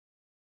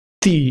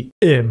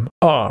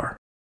TMR.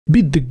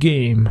 Beat the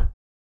game.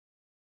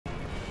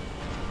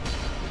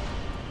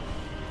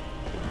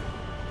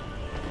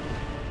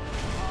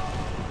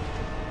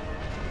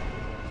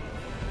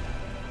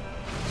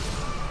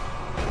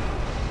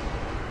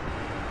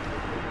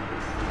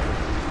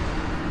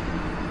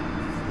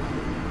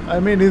 I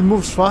mean, it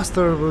moves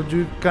faster, but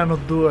you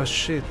cannot do a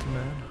shit,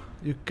 man.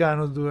 You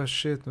cannot do a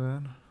shit,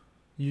 man.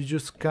 You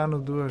just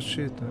cannot do a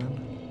shit,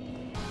 man.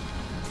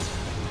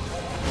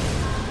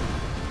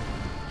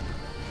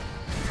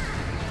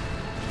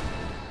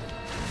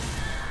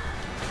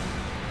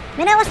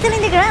 Man, I was still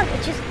in the ground.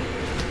 It's just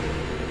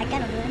I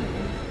cannot do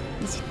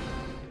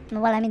anything.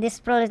 Well, I mean,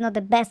 this probably is not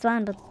the best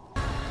one, but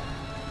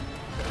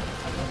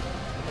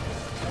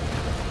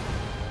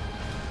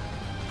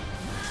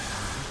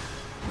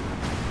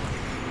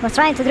I was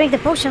trying to drink the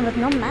potion, but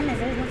no madness,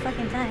 there is no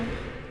fucking time.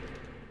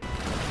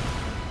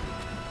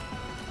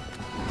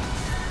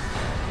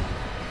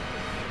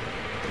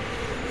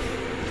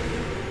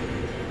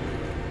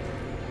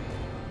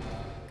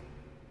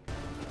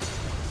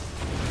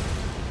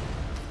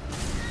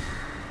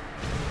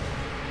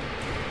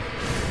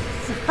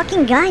 It's a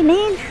fucking guy,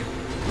 man.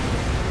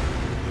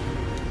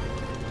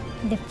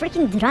 The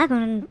freaking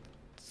dragon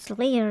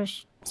slayer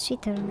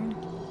shitter, man.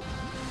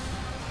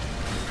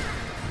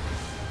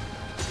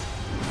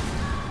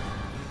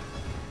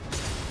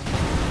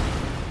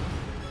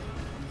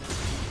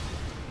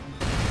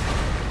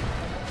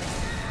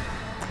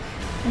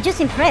 I'm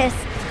just impressed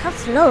how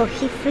slow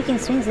he freaking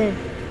swings the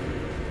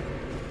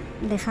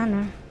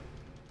hammer.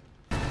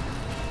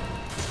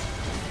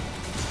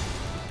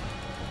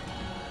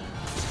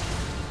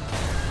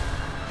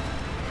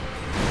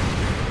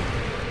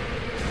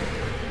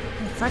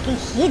 The fucking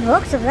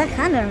hitbox of that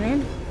hammer,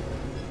 man.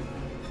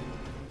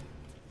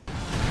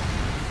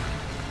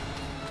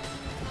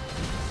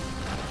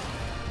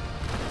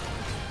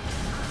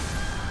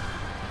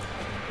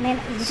 Man,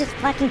 you just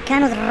fucking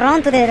cannot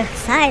run to the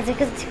sides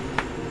because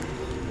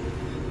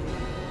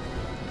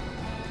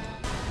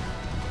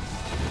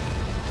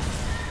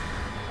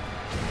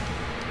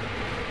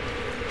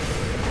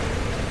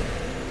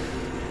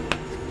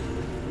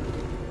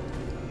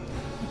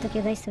took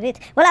you guys to it.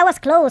 Well, I was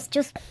close,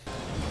 just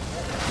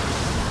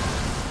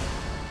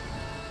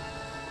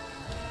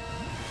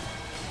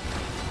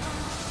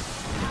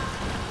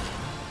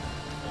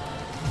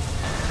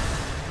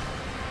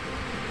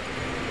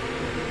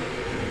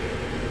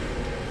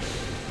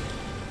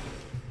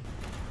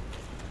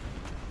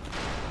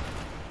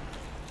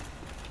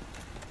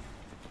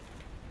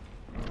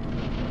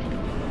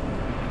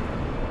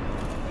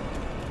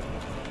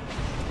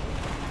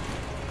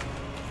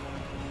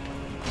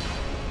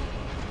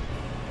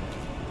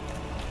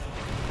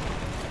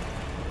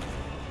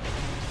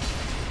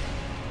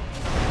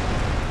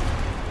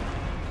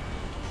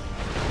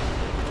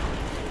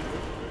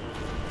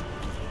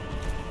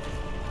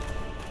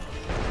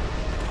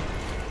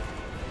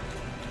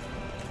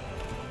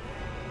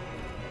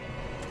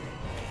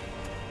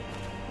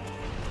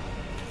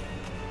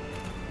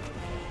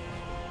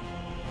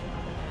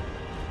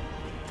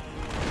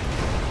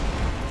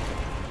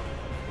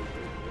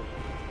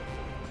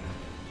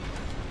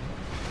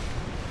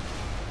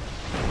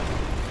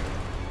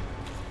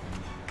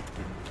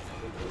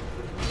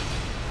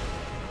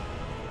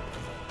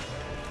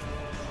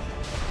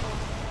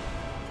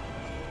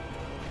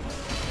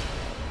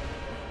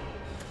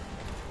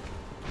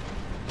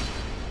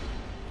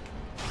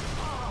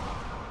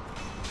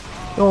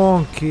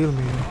Don't kill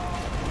me.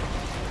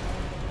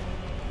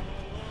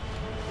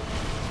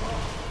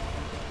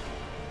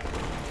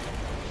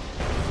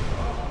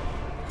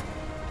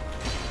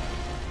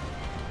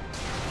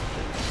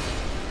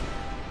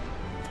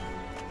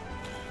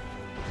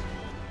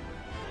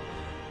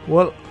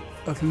 Well,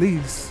 at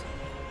least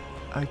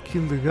I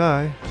kill the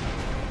guy.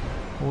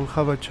 I will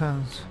have a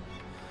chance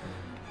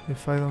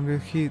if I don't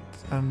get hit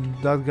and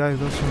that guy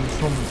doesn't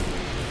come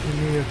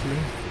immediately.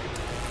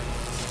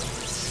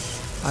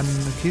 And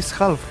he's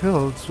half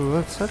health, so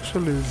that's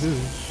actually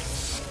good.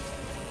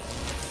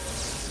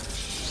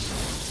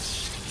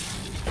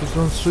 Just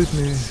don't sweep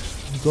me.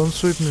 Don't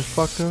sweep me,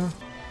 fucker.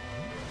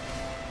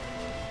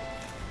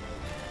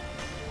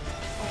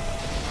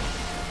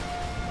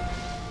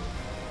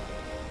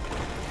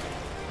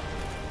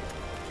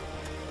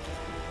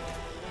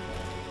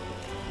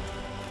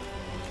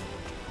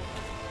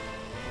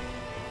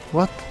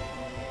 What?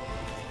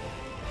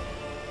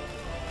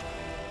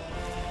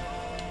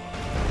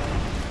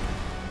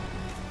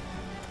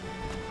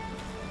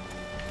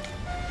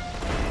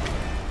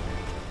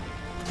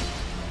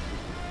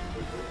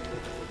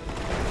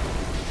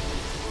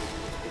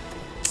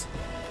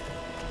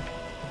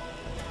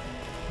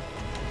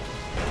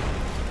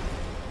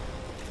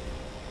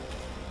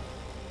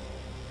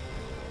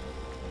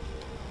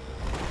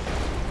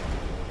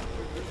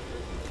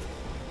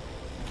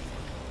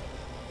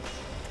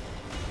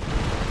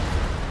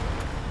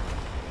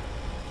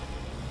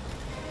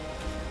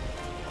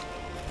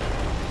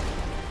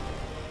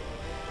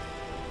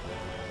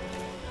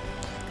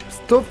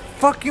 Stop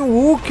fucking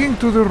walking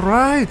to the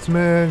right,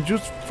 man.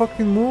 Just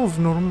fucking move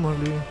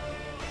normally.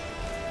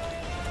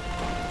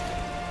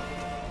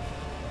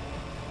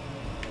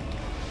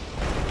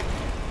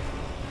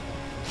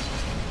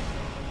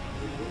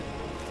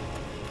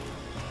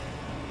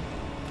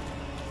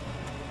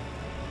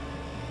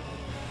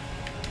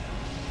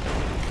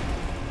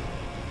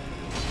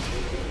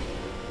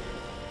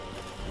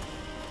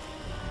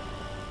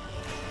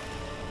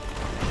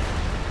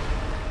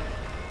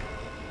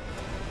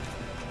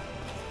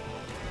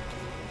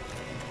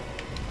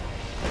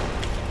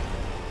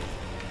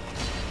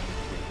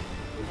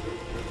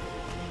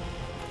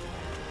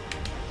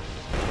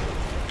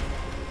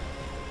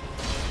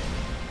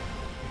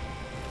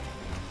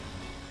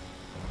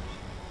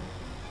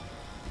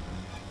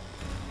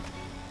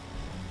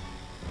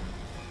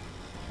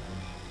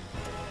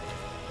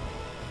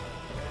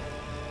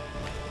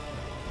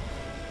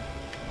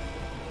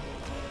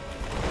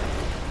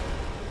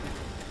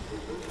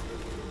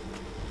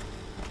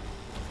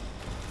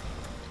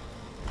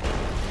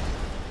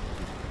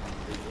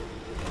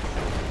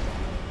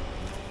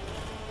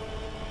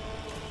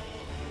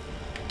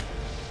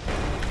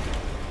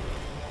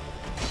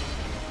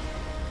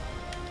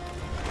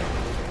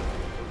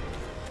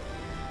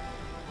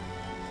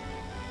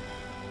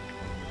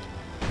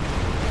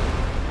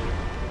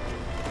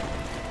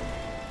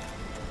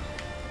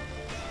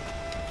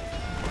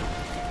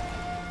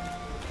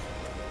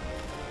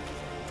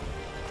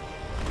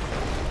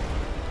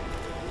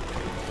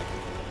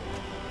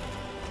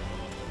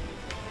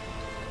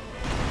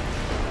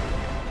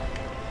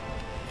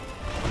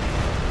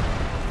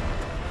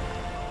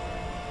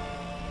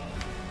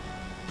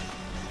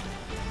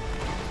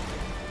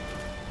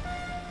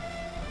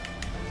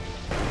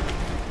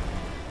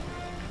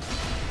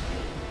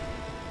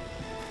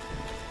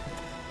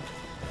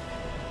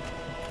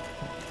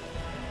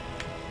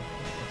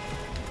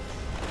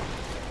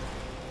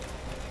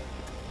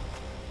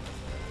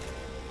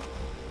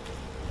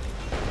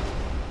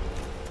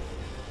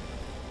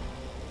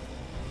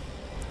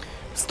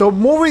 Stop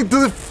moving to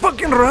the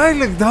fucking right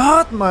like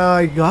that,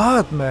 my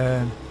god,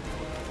 man.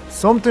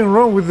 Something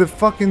wrong with the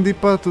fucking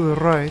D-pad to the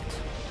right.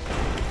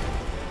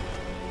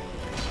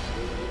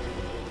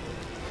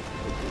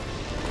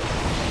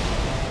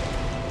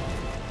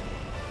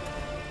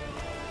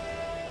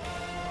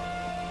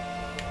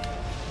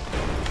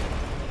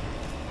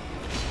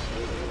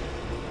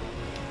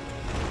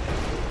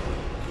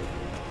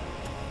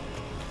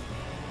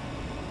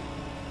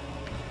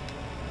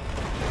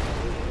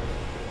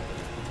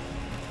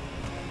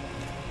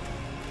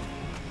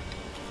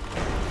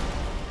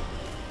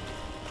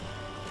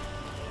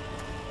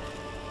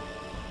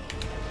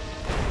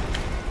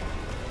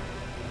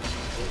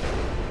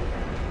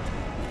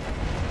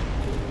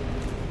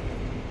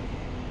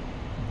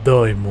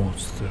 Die,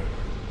 monster.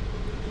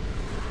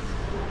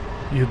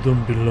 You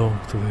don't belong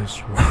to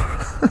this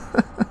world.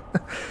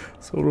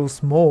 Sort of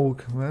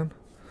smoke, man.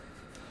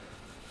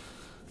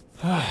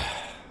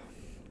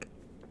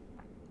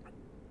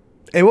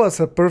 It was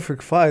a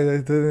perfect fight. I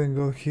didn't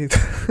go hit.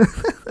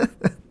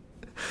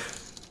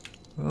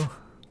 Well,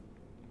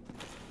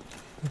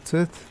 that's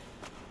it.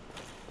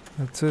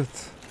 That's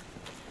it.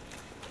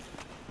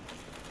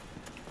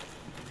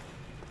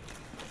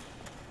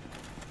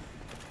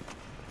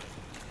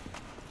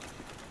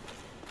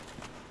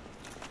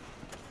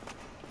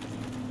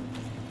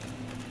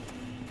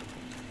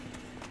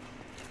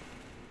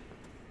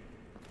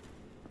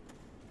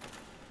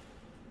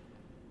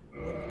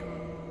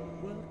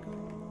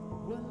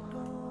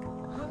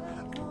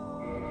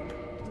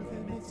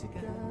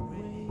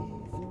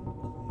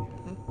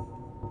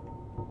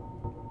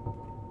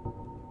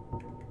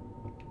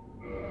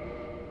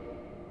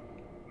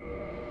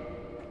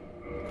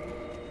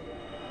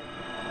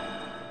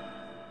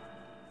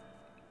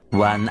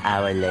 One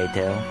hour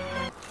later.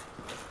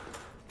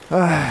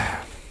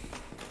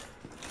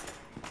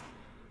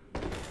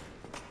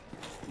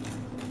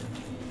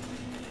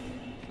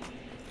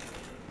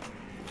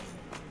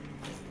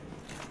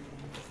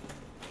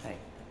 Hey,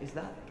 is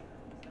that?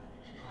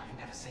 I've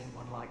never seen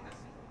one like that.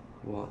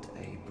 What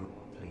a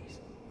please,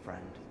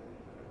 friend.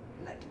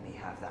 Let me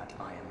have that,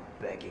 I am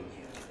begging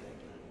you.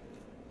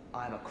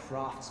 I am a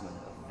craftsman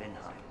of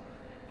Vinheim.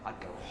 I'd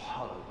go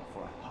hollow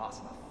before I pass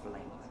in a flame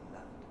like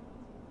that.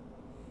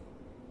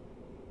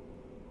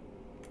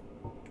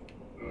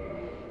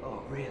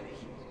 Oh, really?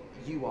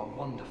 You are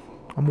wonderful.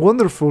 I'm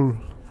wonderful.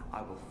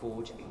 I will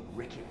forge a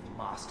wicked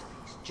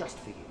masterpiece just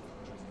for you.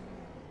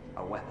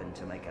 A weapon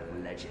to make a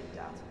legend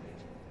out of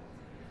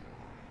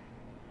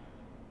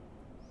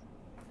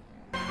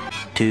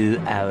it.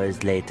 2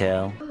 hours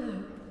later.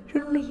 Hello. How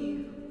are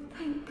you?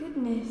 Thank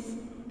goodness.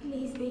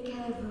 Please be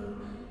careful.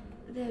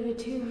 There are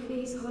 2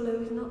 face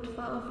hollows not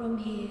far from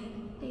here.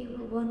 They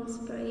were once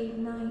brave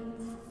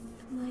knights,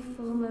 my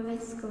former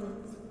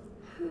escorts.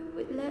 Who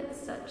would let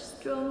such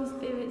strong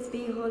spirits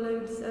be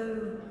hollowed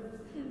so?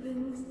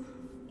 Heavens,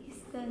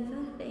 is there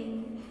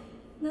nothing?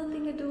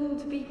 Nothing at all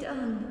to be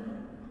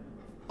done?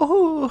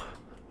 Oh,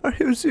 are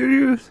you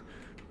serious?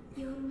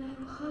 You're no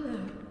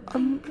hollow.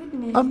 Thank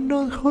goodness. I'm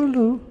not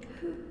hollow.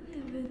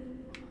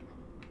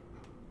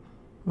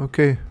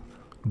 Okay.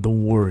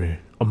 Don't worry,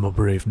 I'm a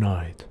brave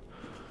knight.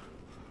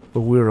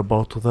 But we're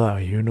about to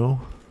die, you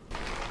know?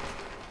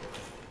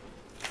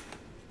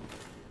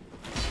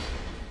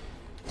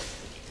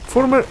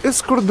 Former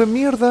escort de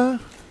mierda!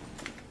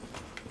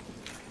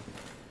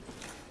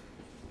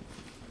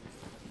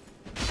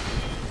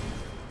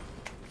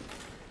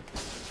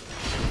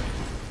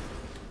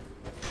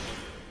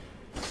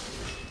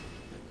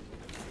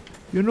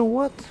 You know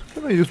what?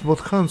 Can I use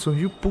both hands on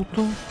you,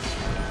 puto?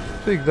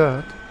 Take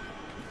that.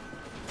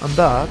 And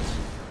that.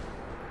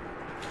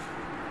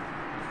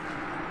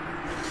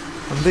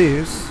 And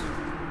this.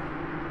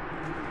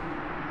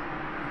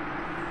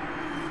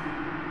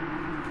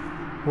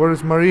 Where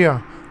is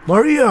Maria?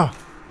 Maria!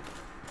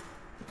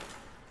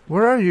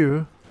 Where are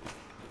you?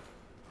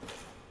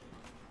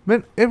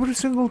 Man, every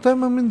single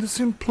time I'm in the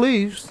same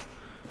place.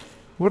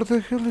 Where the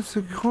hell is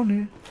the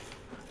honey?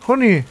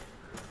 Honey!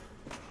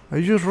 I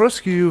just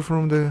rescued you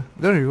from the...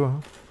 There you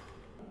go.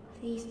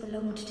 These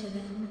belonged to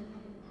them.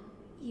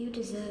 You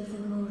deserve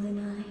them more than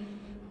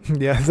I.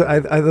 Yeah,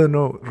 I don't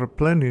know.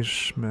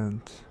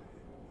 Replenishment.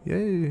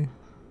 Yay.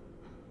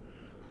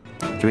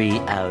 3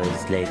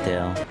 hours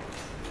later.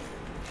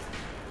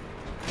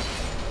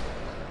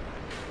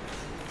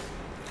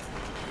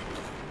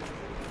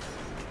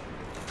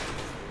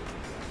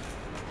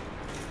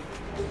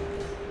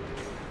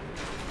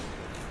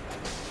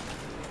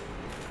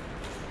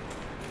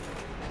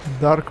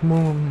 Dark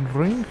Moon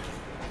Ring?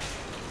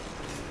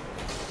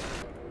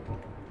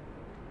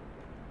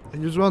 I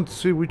just want to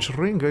see which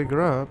ring I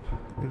grab.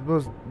 It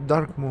was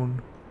Dark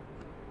Moon.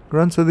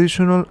 Grants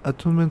additional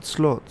attunement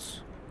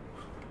slots.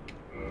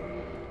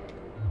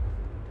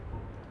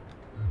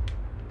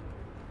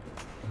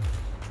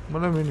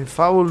 Well, I mean, if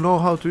I will know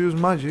how to use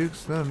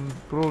magics, then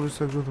probably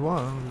it's a good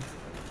one.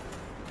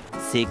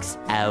 6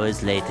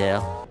 hours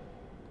later.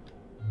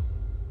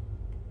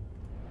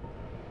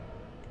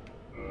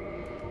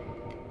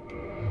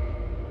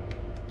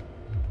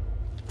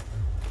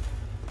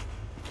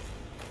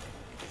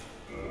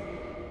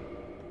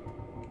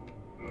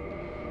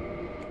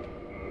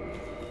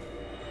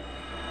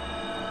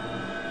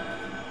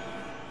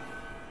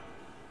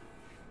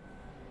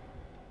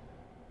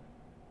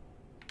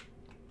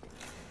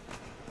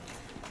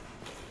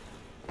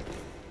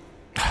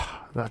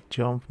 That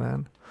jump,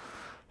 man.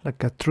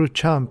 Like a true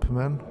champ,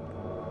 man.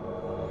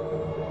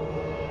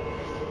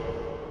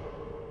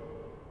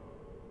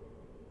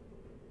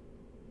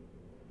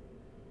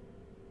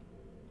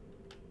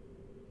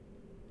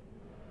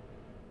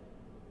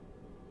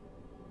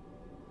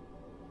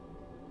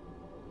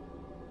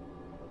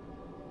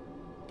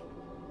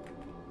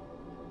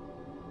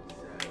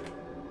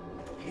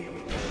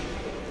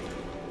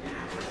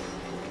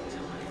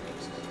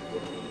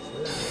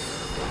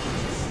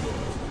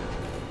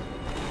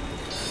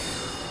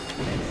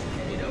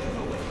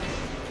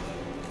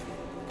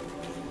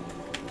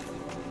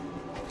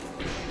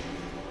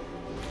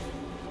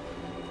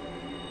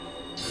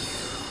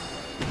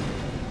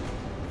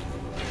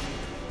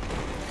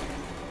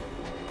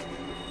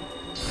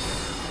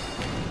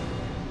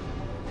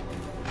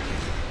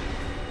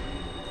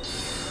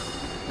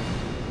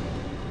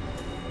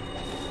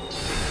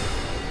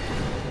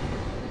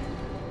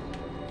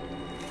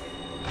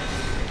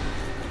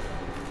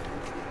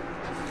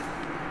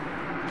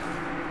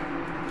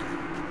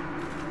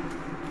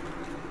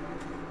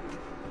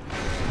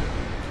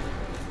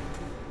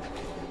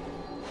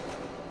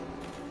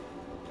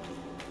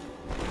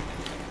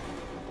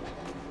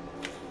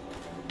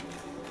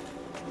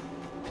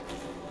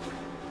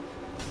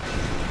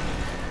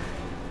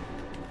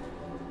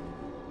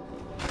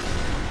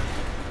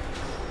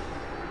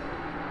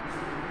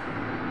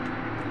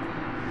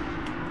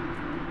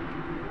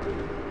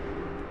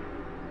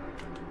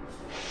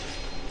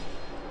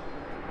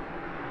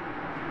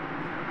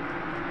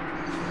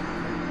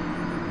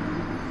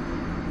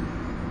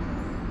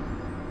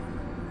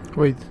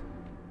 Wait.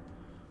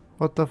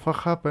 What the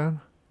fuck happened?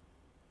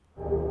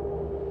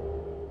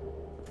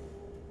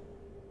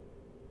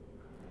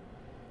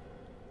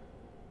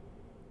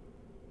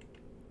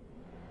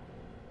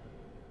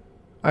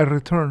 I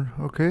return,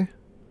 okay?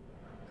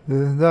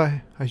 Didn't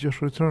die, I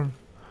just returned.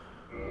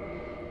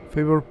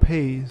 Favor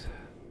paid.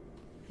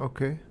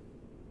 Okay.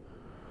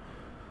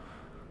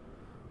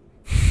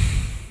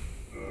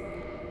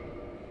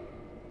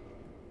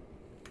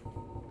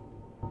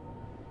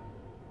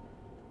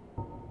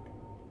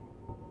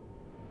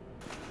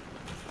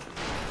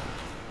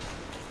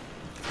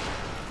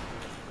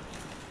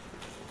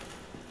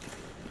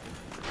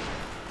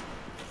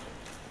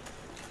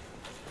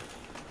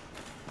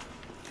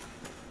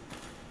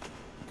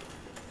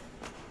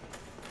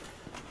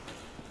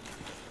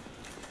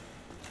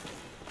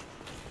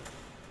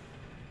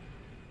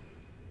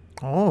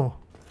 Oh,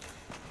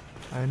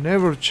 I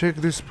never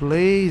checked this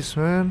place,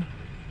 man.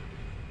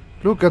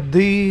 Look at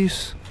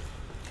this.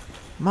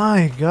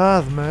 My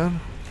god, man.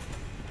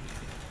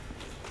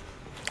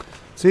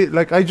 See,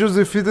 like I just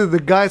defeated the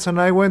guys and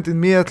I went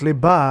immediately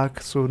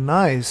back, so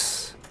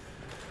nice.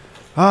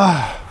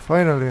 Ah,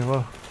 finally,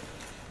 well,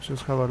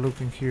 just have a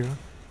look in here.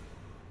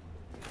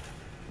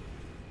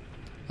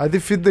 I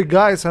defeat the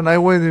guys and I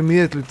went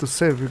immediately to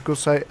save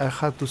because I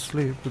had to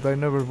sleep, but I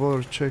never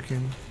bothered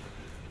checking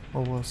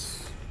what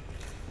was.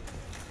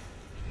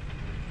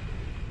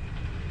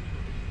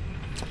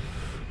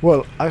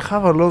 Well, I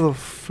have a lot of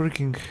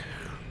freaking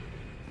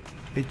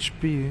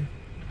HP.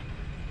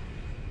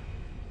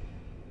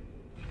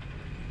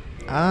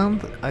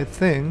 And I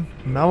think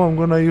now I'm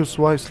gonna use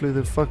wisely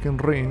the fucking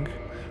ring,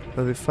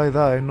 that if I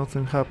die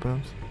nothing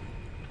happens.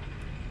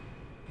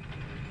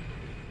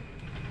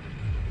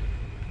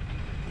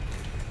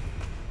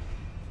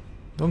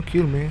 Don't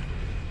kill me.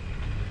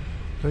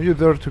 Don't you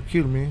dare to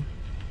kill me.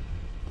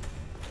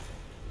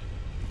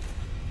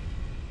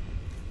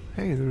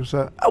 Hey, there's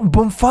a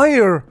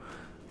bonfire!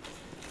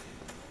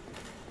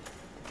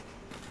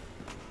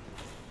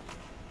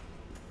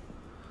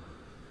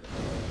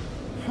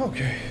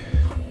 Okay.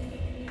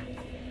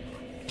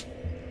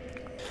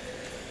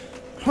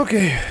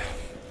 Okay.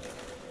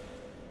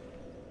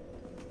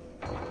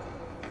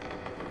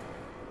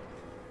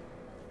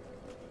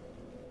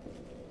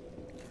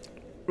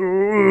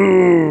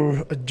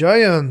 A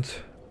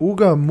giant.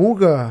 Ooga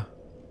Mooga.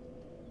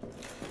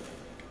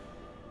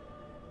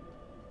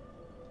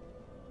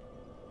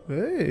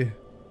 Hey.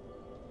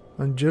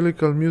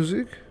 Angelical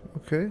music.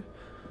 Okay.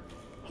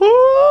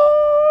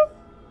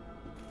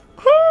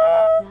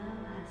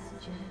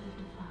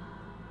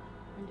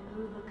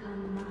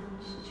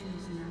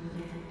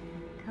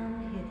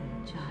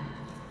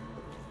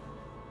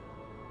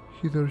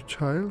 Hither,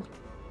 child.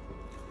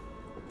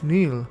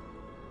 Kneel.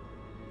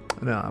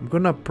 No, I'm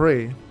gonna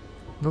pray.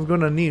 Not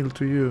gonna kneel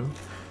to you.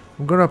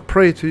 I'm gonna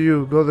pray to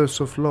you, goddess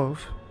of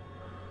love.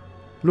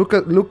 Look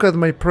at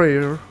my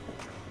prayer.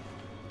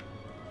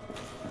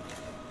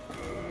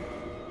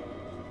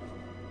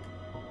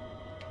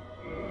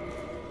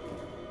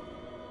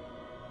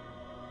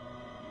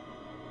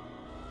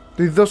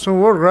 It doesn't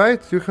work,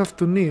 right? You have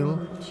to kneel.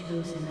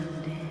 Chosen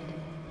undead,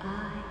 I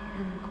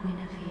am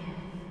Guinevere,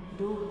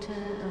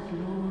 daughter of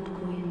Lord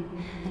Gwyn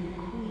and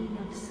Queen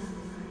of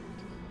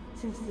Sunlight.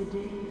 Since the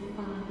day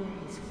Father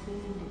his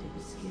queen did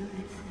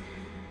obscureth,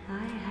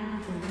 I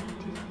have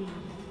awaited thee.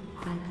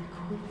 I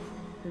bequeath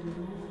the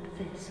Lord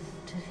Vessel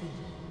to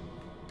thee.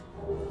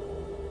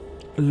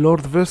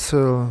 Lord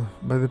Vessel,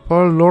 by the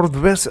power of Lord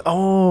Vessel.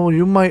 Oh,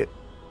 you might.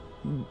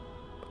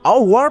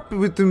 Oh, warp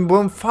between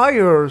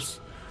bonfires.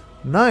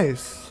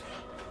 Nice.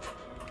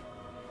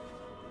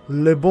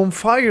 Le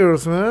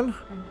bonfires, man.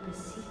 And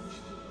beseech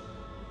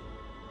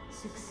thee,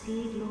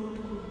 succeed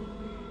Lord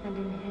Gwyn, and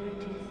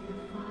inheriteth the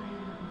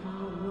fire of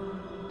our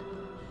world.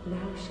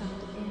 Thou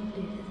shalt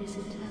endeth this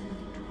eternal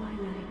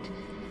twilight,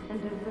 and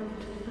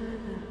avert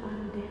further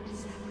undead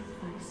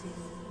sacrifices.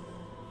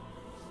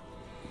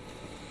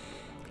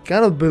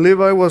 Cannot believe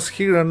I was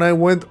here and I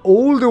went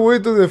all the way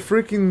to the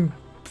freaking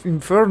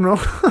inferno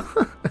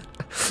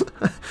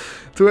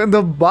to end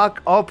up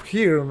back up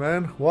here,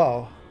 man.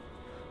 Wow.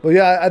 But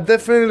yeah, I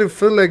definitely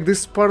feel like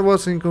this part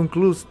was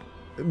inconclusive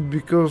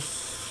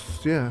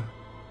because, yeah.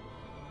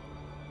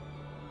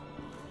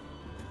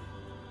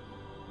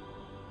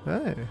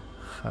 Hey,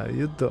 how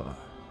you doing?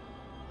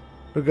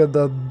 Look at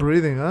that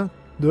breathing, huh?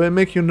 Do I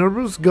make you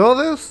nervous,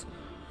 goddess?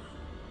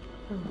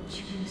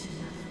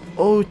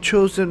 Oh,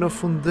 chosen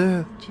of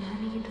undead.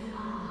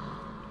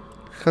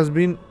 Has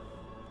been...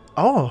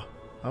 Oh,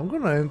 I'm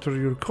gonna enter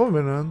your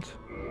covenant.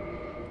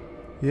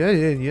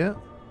 Yeah.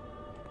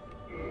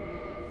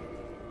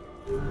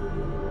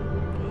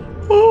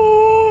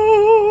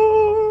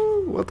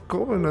 Oh, what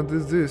covenant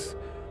is this?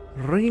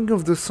 Ring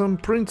of the Sun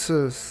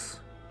Princess.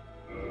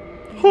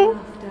 Oh.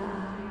 After I,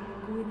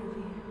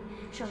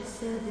 Guinevere, shall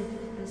serve it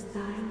as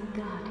thine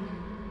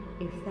guardian.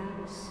 If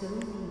thou so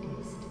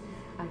needest,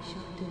 I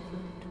shall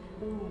devote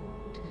all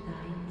to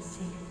thine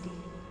safety.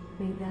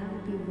 May thou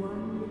be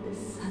one with the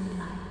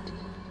sunlight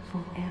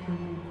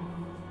forevermore.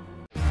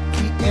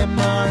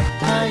 TMR,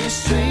 are you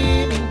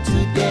streaming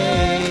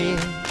today?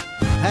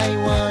 I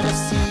wanna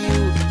see you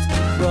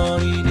speak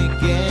rolling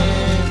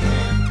again.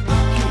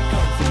 Here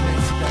comes the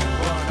Mexican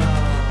one.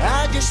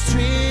 Are you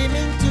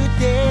streaming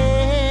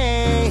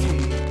today?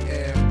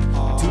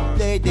 To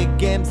play the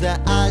games that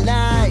I like.